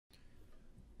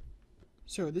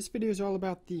So this video is all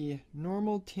about the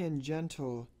normal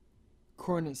tangential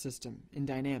coordinate system in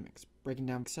dynamics, breaking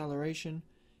down acceleration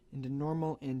into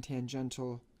normal and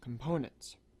tangential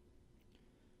components.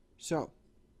 So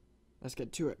let's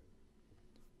get to it.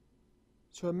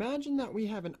 So imagine that we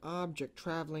have an object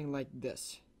traveling like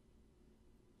this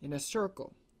in a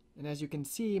circle, and as you can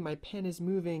see, my pen is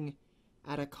moving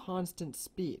at a constant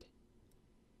speed.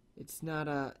 It's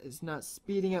not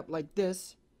speeding up like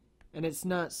this, and it's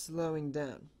not slowing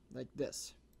down like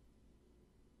this.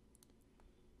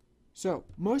 So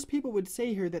most people would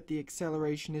say here that the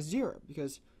acceleration is 0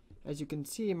 because, as you can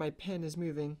see, my pen is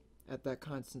moving at that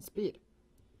constant speed.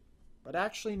 But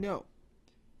actually no,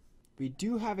 we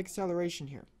do have acceleration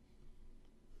here.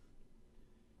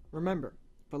 Remember,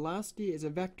 velocity is a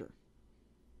vector.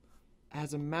 It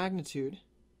has a magnitude,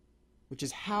 which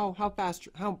is how fast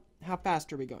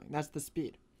are we going? That's the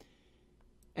speed.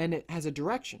 And it has a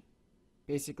direction.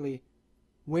 Basically,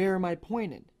 where am I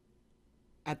pointed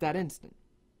at that instant?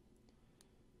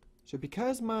 So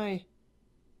because my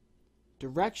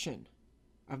direction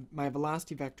of my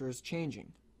velocity vector is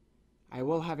changing, I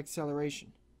will have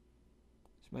acceleration.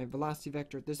 So my velocity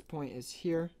vector at this point is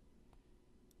here,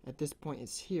 at this point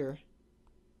is here,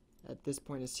 at this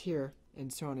point is here,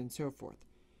 and so on and so forth.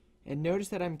 And notice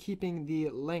that I'm keeping the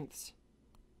lengths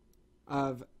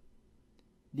of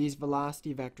these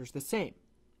velocity vectors the same.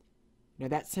 Now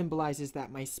that symbolizes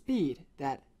that my speed,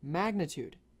 that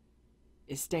magnitude,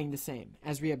 is staying the same,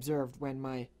 as we observed when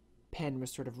my pen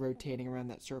was sort of rotating around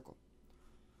that circle.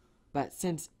 But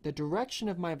since the direction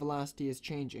of my velocity is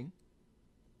changing,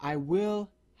 I will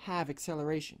have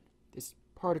acceleration. This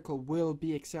particle will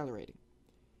be accelerating.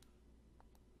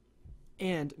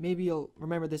 And maybe you'll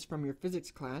remember this from your physics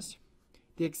class.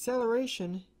 The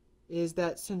acceleration is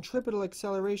that centripetal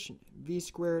acceleration, v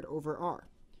squared over r.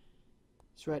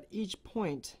 So at each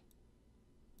point,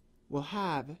 we'll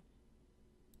have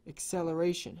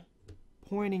acceleration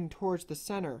pointing towards the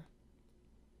center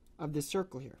of the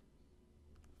circle here.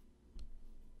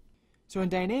 So in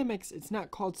dynamics, it's not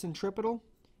called centripetal,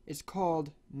 it's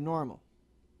called normal.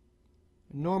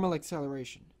 Normal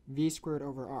acceleration, v squared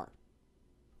over r.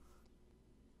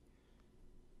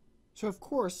 So of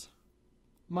course,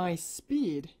 my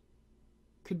speed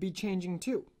could be changing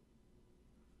too.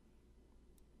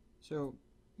 So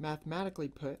mathematically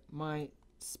put, my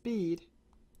speed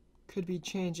could be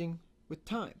changing with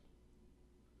time.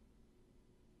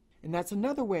 And that's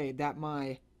another way that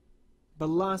my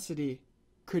velocity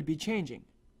could be changing,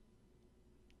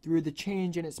 through the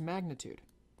change in its magnitude.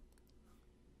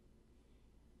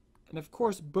 And of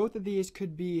course, both of these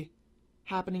could be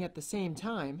happening at the same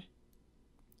time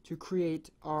to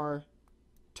create our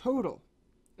total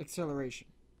acceleration.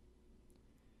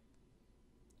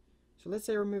 So let's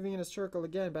say we're moving in a circle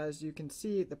again, but as you can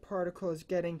see, the particle is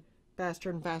getting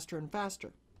faster and faster and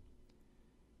faster.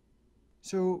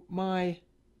 So my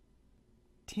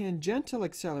tangential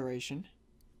acceleration,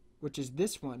 which is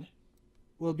this one,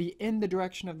 will be in the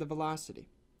direction of the velocity.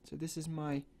 So this is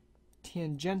my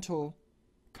tangential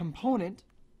component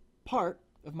part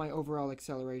of my overall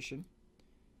acceleration.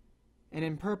 And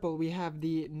in purple, we have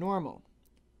the normal,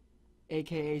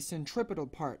 aka centripetal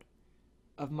part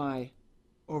of my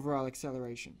overall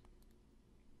acceleration.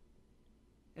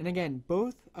 And again,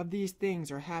 both of these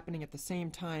things are happening at the same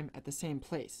time at the same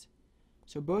place.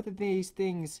 So both of these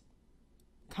things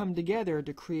come together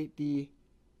to create the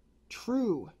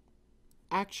true,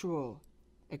 actual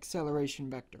acceleration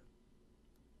vector.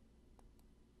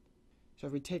 So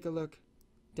if we take a look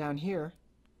down here,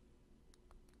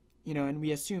 and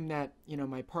we assume that,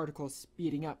 my particle is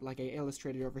speeding up like I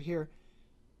illustrated over here,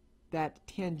 that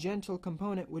tangential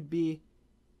component would be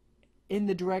in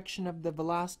the direction of the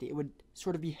velocity. It would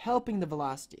sort of be helping the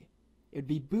velocity. It would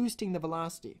be boosting the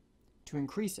velocity to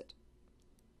increase it.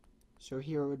 So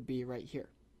here it would be right here.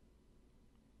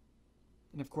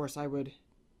 And of course I would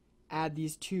add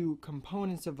these two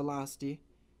components of velocity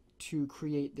to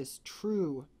create this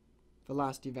true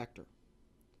velocity vector.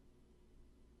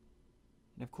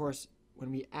 And of course,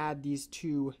 when we add these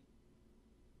two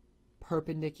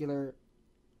perpendicular,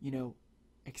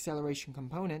 acceleration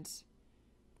components,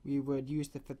 we would use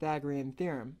the Pythagorean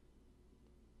theorem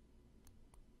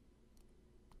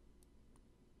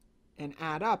and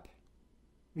add up.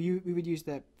 We would use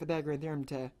the Pythagorean theorem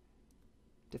to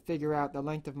figure out the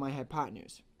length of my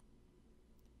hypotenuse,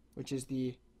 which is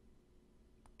the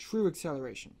true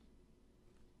acceleration.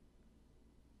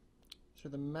 So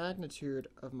the magnitude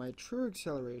of my true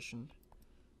acceleration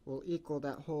will equal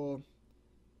that whole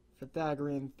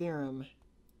Pythagorean theorem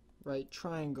right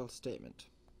triangle statement.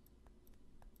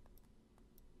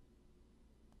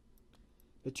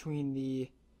 between the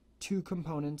two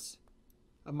components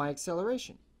of my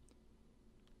acceleration.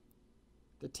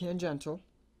 The tangential,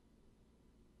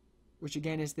 which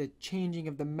again is the changing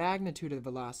of the magnitude of the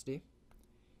velocity,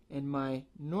 and my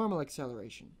normal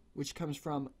acceleration, which comes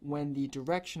from when the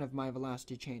direction of my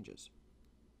velocity changes.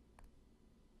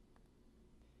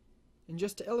 And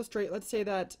just to illustrate, let's say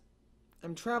that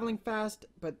I'm traveling fast,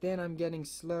 but then I'm getting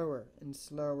slower and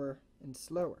slower and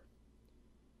slower.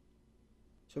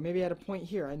 So maybe at a point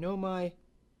here, I know my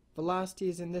velocity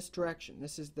is in this direction.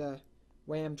 This is the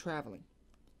way I'm traveling.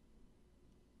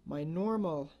 My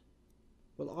normal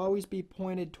will always be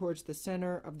pointed towards the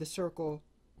center of the circle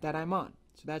that I'm on.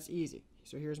 So that's easy.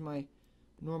 So here's my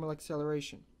normal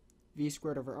acceleration, v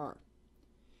squared over r.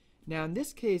 Now in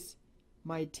this case,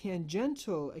 my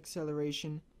tangential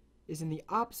acceleration is in the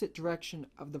opposite direction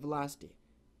of the velocity.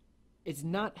 It's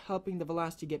not helping the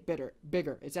velocity get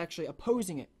bigger. It's actually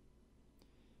opposing it.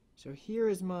 So here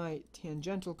is my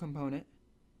tangential component,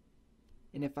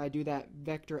 and if I do that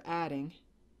vector adding,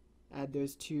 add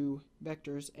those two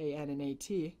vectors, an and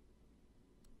at,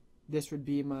 this would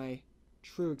be my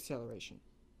true acceleration.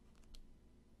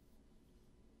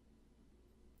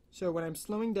 So when I'm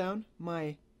slowing down,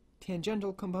 my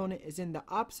tangential component is in the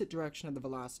opposite direction of the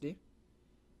velocity,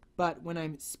 but when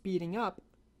I'm speeding up,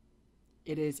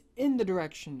 it is in the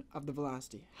direction of the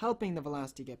velocity, helping the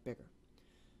velocity get bigger.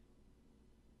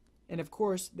 And of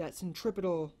course, that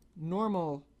centripetal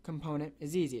normal component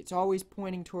is easy. It's always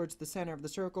pointing towards the center of the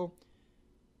circle.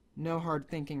 No hard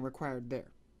thinking required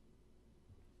there.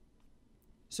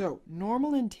 So, this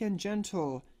normal and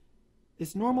tangential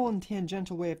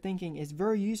way of thinking is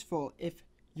very useful if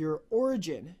your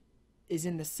origin is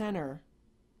in the center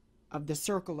of the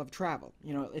circle of travel.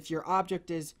 You know, if your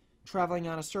object is traveling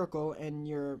on a circle and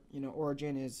your,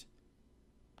 origin is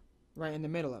right in the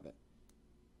middle of it.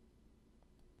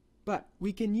 But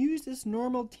we can use this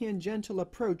normal tangential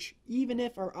approach even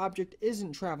if our object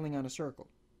isn't traveling on a circle.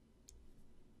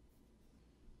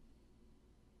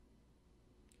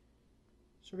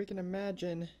 So we can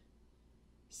imagine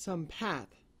some path,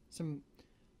 some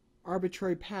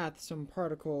arbitrary path some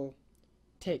particle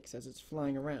takes as it's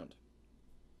flying around.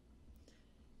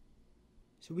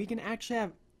 So we can actually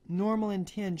have normal and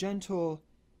tangential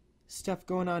stuff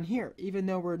going on here, even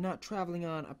though we're not traveling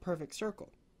on a perfect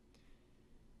circle.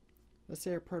 Let's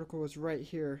say our particle was right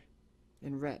here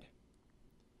in red.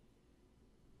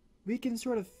 We can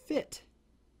sort of fit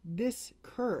this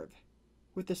curve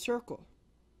with the circle.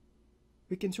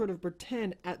 We can sort of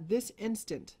pretend at this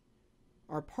instant,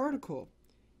 our particle,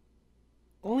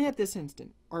 only at this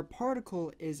instant, our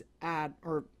particle is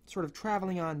sort of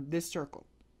traveling on this circle.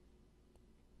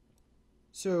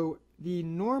 So the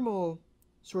normal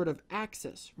sort of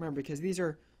axis, remember, because these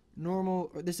are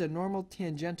this is a normal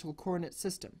tangential coordinate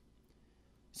system.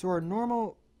 So our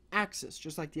normal axis,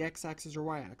 just like the x-axis or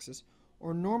y-axis,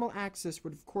 our normal axis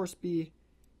would of course be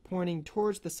pointing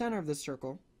towards the center of the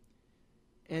circle,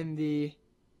 and the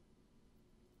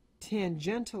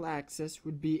tangential axis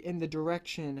would be in the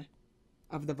direction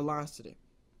of the velocity.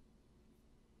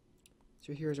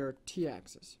 So here's our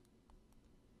t-axis.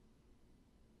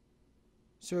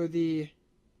 So the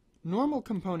normal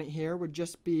component here would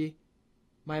just be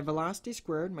my velocity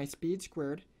squared, my speed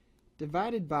squared,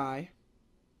 divided by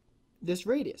this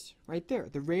radius right there,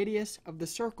 the radius of the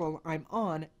circle I'm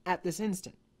on at this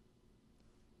instant.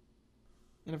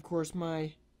 And of course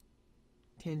my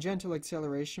tangential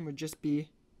acceleration would just be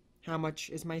how much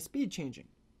is my speed changing.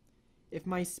 If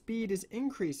my speed is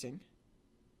increasing,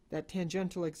 that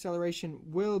tangential acceleration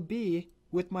will be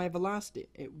with my velocity.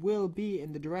 It will be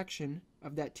in the direction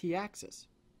of that t-axis.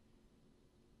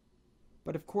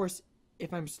 But of course,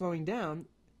 if I'm slowing down,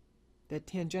 that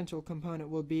tangential component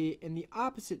will be in the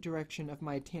opposite direction of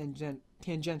my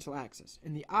tangential axis,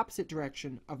 in the opposite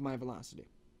direction of my velocity.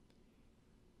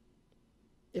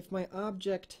 If my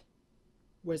object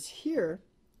was here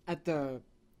at the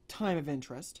time of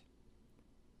interest,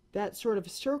 that sort of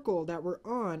circle that we're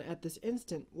on at this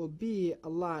instant will be a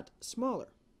lot smaller,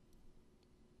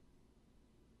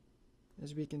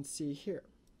 as we can see here,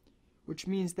 which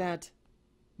means that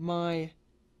my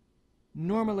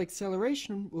normal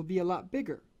acceleration will be a lot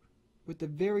bigger. With a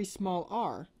very small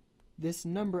r, this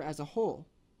number as a whole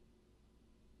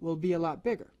will be a lot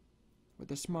bigger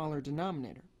with a smaller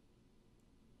denominator.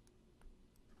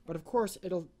 But of course,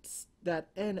 that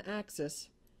n-axis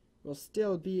will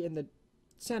still be in the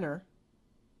center,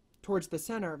 towards the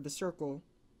center of the circle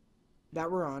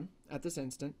that we're on at this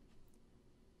instant.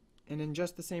 And in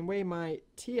just the same way, my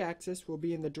t-axis will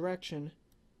be in the direction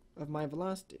of my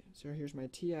velocity. So here's my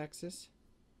t-axis,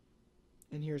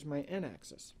 and here's my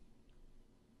n-axis.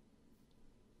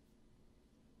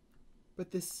 but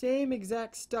the same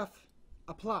exact stuff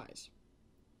applies.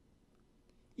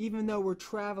 Even though we're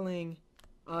traveling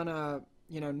on a,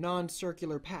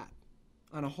 non-circular path,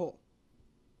 on a hole.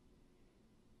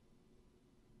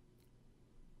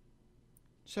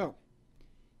 So,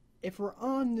 if we're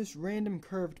on this random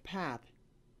curved path,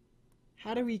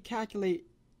 how do we calculate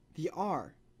the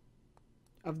r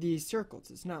of these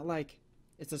circles? It's not like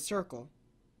it's a circle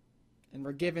and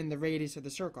we're given the radius of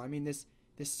the circle. I mean, this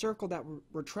circle that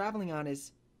we're traveling on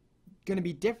is going to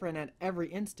be different at every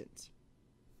instance.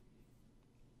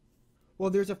 Well,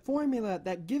 there's a formula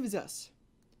that gives us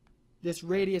this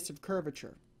radius of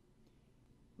curvature.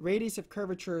 Radius of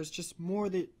curvature is just more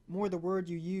the word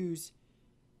you use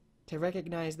to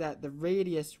recognize that the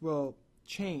radius will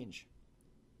change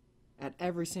at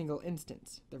every single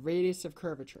instance. The radius of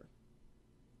curvature.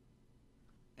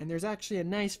 And there's actually a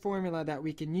nice formula that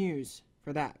we can use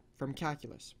for that from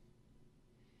calculus.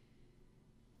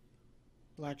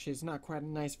 Well, actually, it's not quite a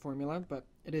nice formula, but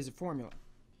it is a formula.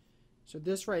 So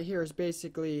this right here is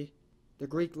basically the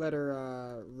Greek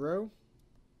letter rho.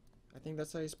 I think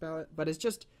that's how you spell it. But it's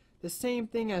just the same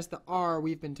thing as the r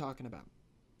we've been talking about.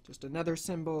 Just another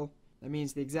symbol that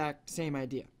means the exact same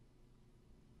idea.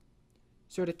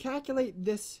 So to calculate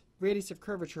this radius of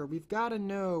curvature, we've got to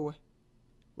know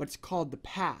what's called the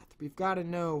path. We've got to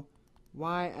know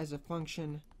y as a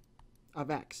function of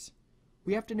x.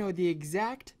 We have to know the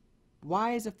exact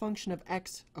y as a function of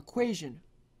x equation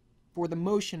for the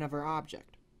motion of our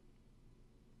object.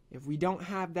 If we don't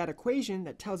have that equation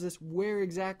that tells us where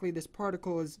exactly this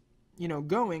particle is,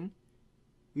 going,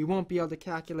 we won't be able to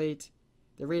calculate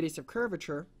the radius of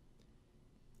curvature,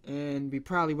 and we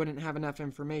probably wouldn't have enough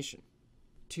information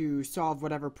to solve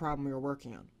whatever problem we were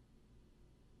working on.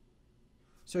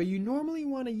 So you normally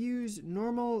want to use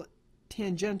normal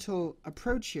tangential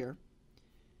approach here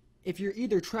if you're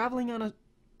either traveling on a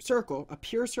circle, a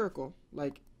pure circle,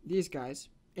 like these guys,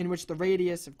 in which the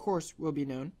radius, of course, will be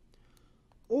known,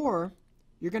 or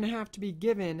you're going to have to be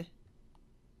given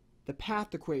the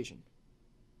path equation.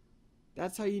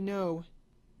 That's how you know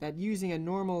that using a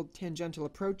normal tangential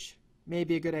approach may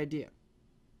be a good idea.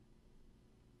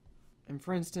 And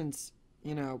for instance,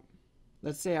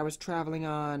 let's say I was traveling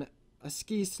on a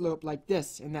ski slope like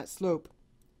this, and that slope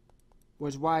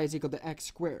was y is equal to x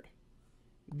squared.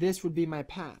 This would be my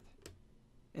path.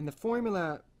 And the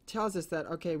formula tells us that,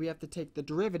 okay, we have to take the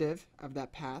derivative of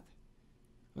that path,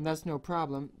 and that's no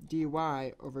problem. dy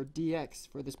over dx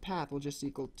for this path will just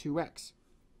equal 2x.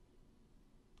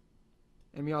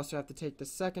 And we also have to take the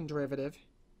second derivative,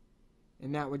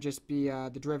 and that would just be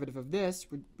the derivative of this,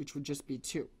 which would just be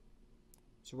 2.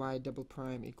 So y double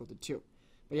prime equal to 2.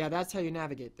 But yeah, that's how you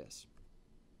navigate this.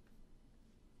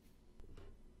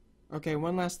 Okay,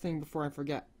 one last thing before I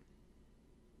forget.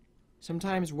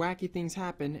 Sometimes wacky things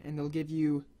happen, and they'll give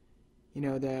you,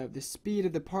 the speed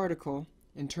of the particle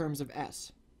in terms of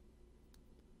s.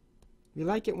 We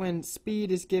like it when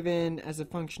speed is given as a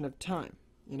function of time,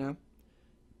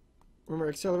 Remember,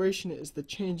 acceleration is the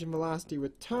change in velocity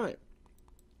with time.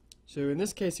 So in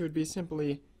this case, it would be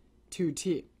simply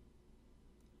 2t.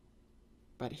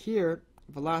 But here,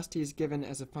 velocity is given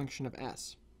as a function of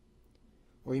s.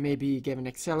 Or you may be given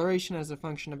acceleration as a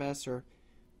function of s, or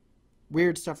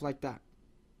weird stuff like that.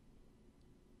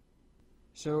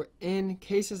 So in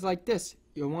cases like this,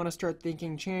 you'll want to start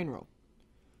thinking chain rule.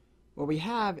 What we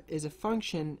have is a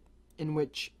function in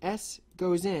which s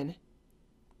goes in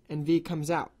and v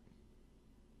comes out.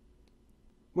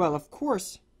 Well, of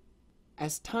course,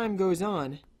 as time goes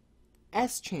on,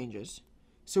 s changes,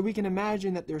 so we can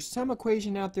imagine that there's some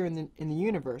equation out there in the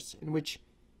universe in which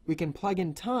we can plug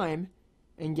in time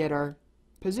and get our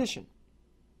position.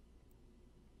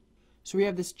 So we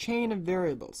have this chain of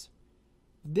variables.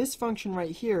 This function right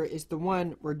here is the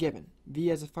one we're given, v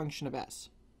as a function of s.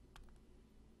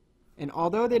 And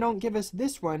although they don't give us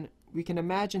this one, we can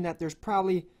imagine that there's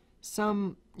probably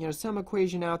some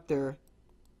equation out there.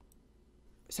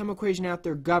 Some equation out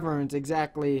there governs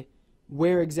exactly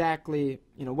where exactly,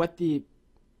 what the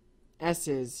s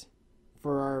is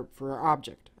for our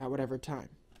object at whatever time.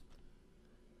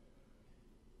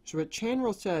 So what chain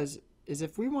rule says is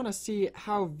if we want to see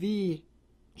how v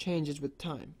changes with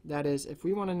time, that is, if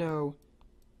we want to know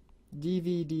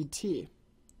dv dt,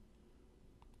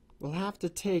 we'll have to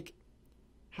take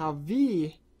how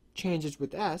v changes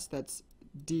with s, that's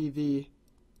dv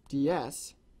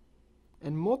ds,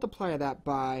 and multiply that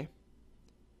by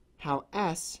how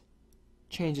s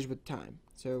changes with time.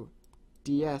 So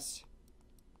ds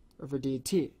over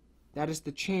dt. That is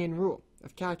the chain rule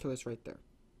of calculus right there.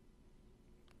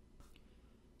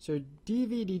 So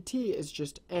dv dt is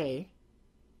just a.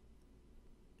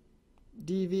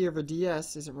 dv over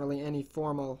ds isn't really any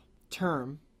formal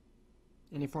term,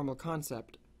 any formal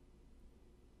concept.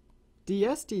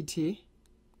 ds dt,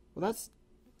 well, that's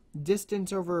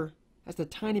distance over, that's the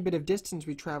tiny bit of distance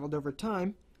we traveled over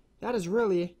time. That is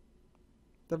really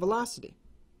the velocity.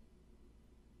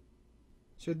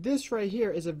 So this right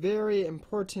here is a very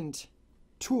important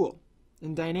tool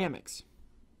in dynamics.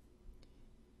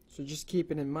 So just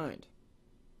keep it in mind.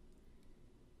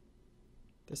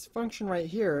 This function right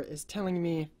here is telling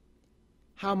me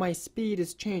how my speed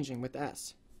is changing with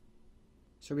s.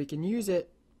 So we can use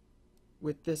it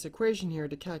with this equation here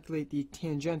to calculate the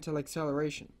tangential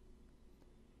acceleration.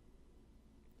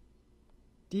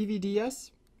 dv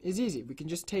ds is easy. We can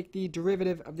just take the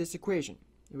derivative of this equation.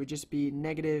 It would just be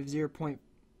negative 0.15,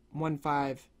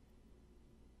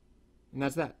 and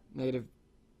that's that, negative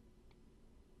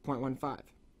 0.15.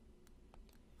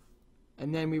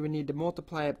 And then we would need to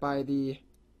multiply it by the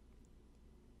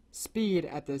speed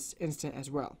at this instant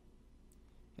as well.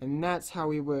 And that's how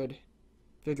we would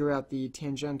figure out the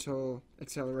tangential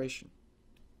acceleration.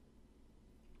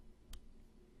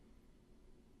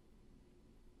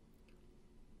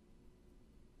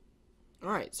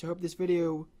 Alright, so I hope this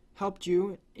video helped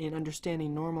you in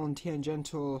understanding normal and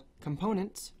tangential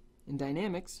components in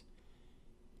dynamics.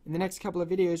 In the next couple of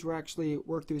videos, we'll actually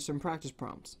work through some practice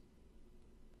problems.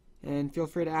 And feel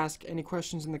free to ask any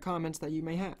questions in the comments that you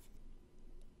may have.